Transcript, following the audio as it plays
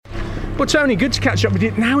Well, Tony, good to catch up with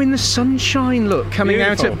you. Now in the sunshine, look, coming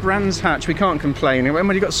Beautiful. out at Brands Hatch, we can't complain. When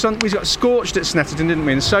we got scorched at Snetterton, didn't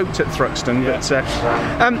we, and soaked at Thruxton.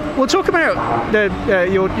 Yeah. But we'll talk about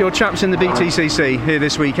your chaps in the BTCC here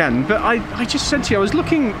this weekend. But I just said to you, I was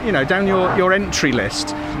looking, down your entry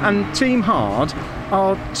list, and Team Hard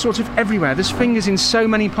are sort of everywhere. There's fingers in so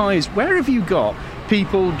many pies. Where have you got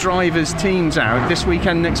people, drivers, teams out this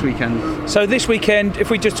weekend, next weekend? So this weekend, if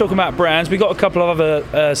we just talk about Brands, we've got a couple of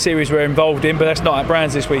other series we're involved in, but that's not at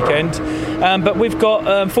Brands this weekend. But we've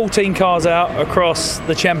got 14 cars out across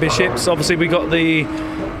the championships. Obviously, we've got the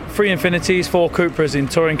 3 Infinities, 4 Cupras in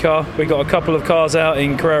Touring Car. We've got a couple of cars out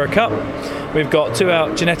in Carrera Cup. We've got 2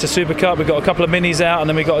 out Ginetta Super Cup. We've got a couple of minis out, and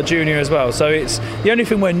then we've got a junior as well. So it's the only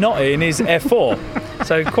thing we're not in is F4.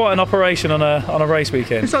 So quite an operation on a race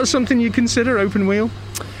weekend. Is that something you consider, open wheel?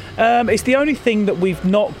 It's the only thing that we've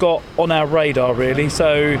not got on our radar, really.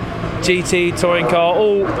 So GT, touring car,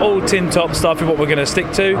 all tin top stuff is what we're going to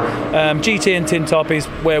stick to. GT and tin top is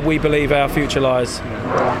where we believe our future lies.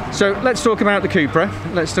 So let's talk about the Cupra.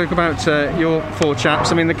 Let's talk about your 4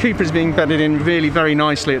 chaps. I mean, the Cupra is being bedded in really very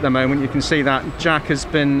nicely at the moment. You can see that Jack has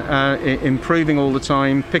been improving all the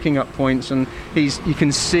time, picking up points, and you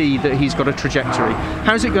can see that he's got a trajectory.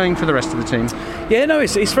 How's it going for the rest of the team? Yeah, no,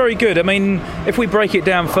 it's very good. I mean, if we break it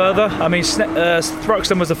down further, I mean,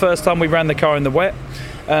 Thruxton was the first time we ran the car in the wet.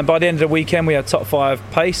 By the end of the weekend, we had top 5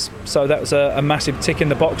 pace, so that was a massive tick in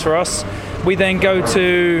the box for us. We then go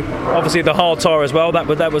to, obviously, the hard tyre as well.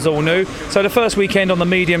 That was all new. So the first weekend on the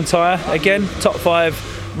medium tyre, again, top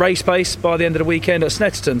 5 race pace by the end of the weekend at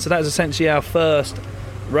Snetterton. So that was essentially our first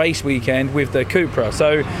race weekend with the Cupra.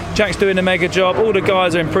 So Jack's doing a mega job. All the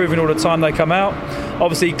guys are improving all the time they come out.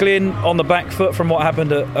 Obviously Glyn on the back foot from what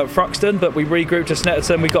happened at Thruxton, but we regrouped to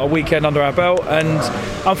Snetterton. We got a weekend under our belt, and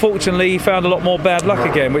unfortunately he found a lot more bad luck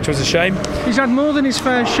again, which was a shame. He's had more than his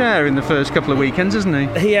fair share in the first couple of weekends,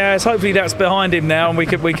 hasn't he? He has. Hopefully that's behind him now and we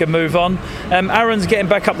can move on. Aaron's getting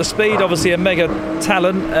back up to speed, obviously a mega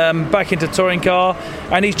talent, back into touring car,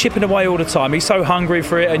 and he's chipping away all the time. He's so hungry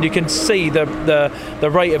for it, and you can see the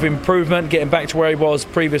rate of improvement, getting back to where he was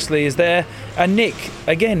previously is there. And Nick,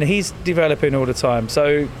 again, he's developing all the time.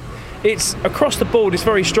 So it's across the board, it's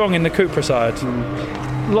very strong in the Cupra side.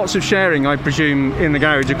 Lots of sharing, I presume, in the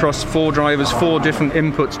garage across 4 drivers, 4 different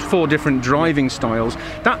inputs, 4 different driving styles.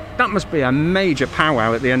 That must be a major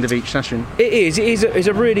powwow at the end of each session. It is. It's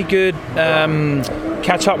a really good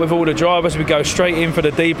catch up with all the drivers. We go straight in for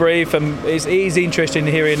the debrief, and it's interesting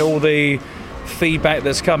hearing all the feedback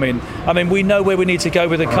that's coming. I mean, we know where we need to go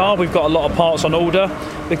with the car. We've got a lot of parts on order.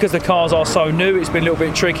 Because the cars are so new, it's been a little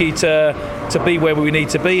bit tricky to be where we need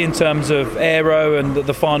to be in terms of aero and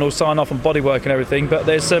the final sign off and bodywork and everything. But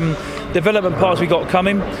there's some development parts we got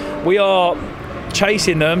coming. We are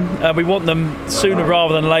chasing them. We want them sooner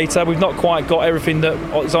rather than later. We've not quite got everything that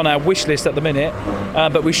is on our wish list at the minute,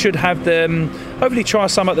 but we should have them, hopefully try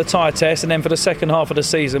some at the tyre test, and then for the second half of the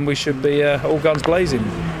season we should be all guns blazing.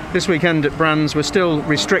 This weekend at Brands we're still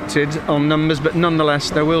restricted on numbers, but nonetheless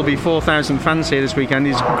there will be 4,000 fans here this weekend.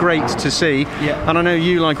 It's great to see. Yeah. And I know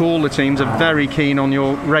you, like all the teams, are very keen on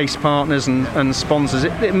your race partners and sponsors.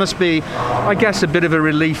 It must be, I guess, a bit of a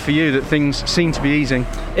relief for you that things seem to be easing.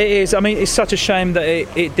 It is. I mean, it's such a shame that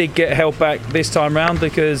it did get held back this time round,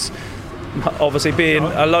 because obviously being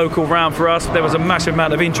a local round for us, there was a massive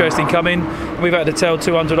amount of interest in coming. We've had to tell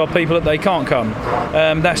 200 odd people that they can't come.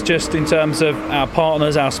 That's just in terms of our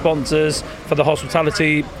partners, our sponsors, for the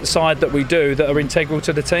hospitality side that we do, that are integral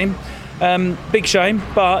to the team. Big shame,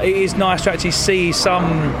 but it is nice to actually see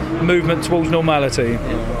some movement towards normality.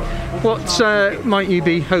 What might you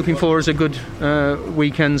be hoping for as a good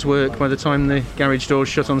weekend's work by the time the garage doors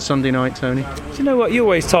shut on Sunday night, Tony? Do you know what? You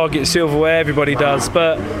always target silverware, everybody does.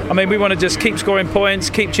 But, I mean, we want to just keep scoring points,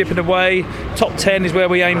 keep chipping away. Top 10 is where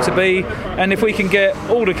we aim to be. And if we can get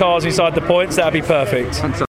all the cars inside the points, that would be perfect.